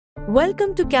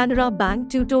Welcome to Canara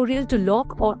Bank tutorial to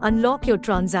lock or unlock your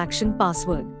transaction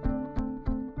password.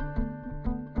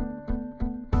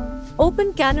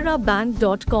 Open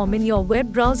canarabank.com in your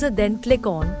web browser, then click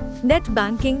on Net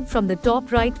Banking from the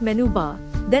top right menu bar.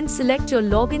 Then select your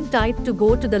login type to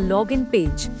go to the login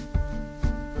page.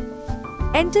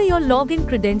 Enter your login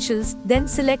credentials, then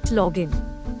select Login.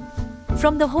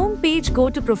 From the home page, go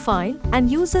to Profile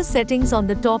and User Settings on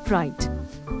the top right.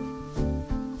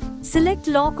 Select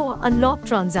Lock or Unlock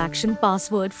Transaction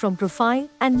Password from Profile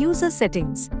and User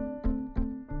Settings.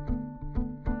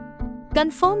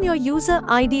 Confirm your user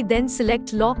ID, then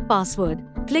select Lock Password.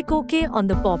 Click OK on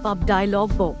the pop-up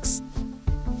dialog box.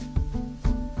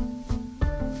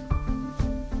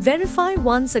 Verify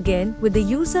once again with the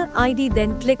user ID,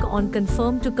 then click on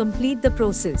Confirm to complete the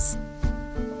process.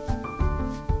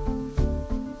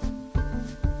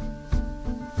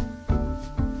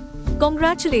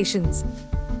 Congratulations!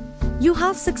 You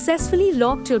have successfully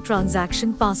locked your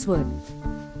transaction password.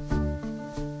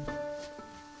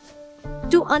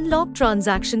 To unlock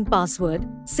transaction password,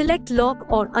 select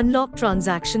Lock or Unlock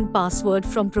Transaction Password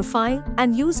from Profile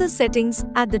and User Settings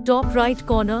at the top right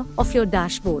corner of your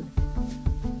dashboard.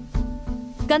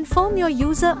 Confirm your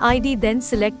user ID, then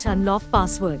select Unlock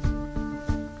Password.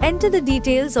 Enter the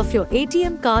details of your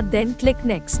ATM card, then click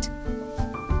Next.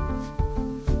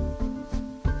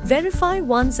 Verify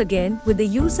once again with the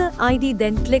user ID,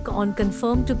 then click on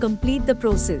Confirm to complete the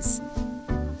process.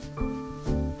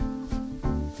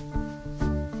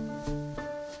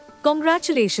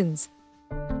 Congratulations!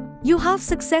 You have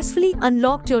successfully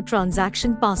unlocked your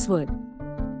transaction password.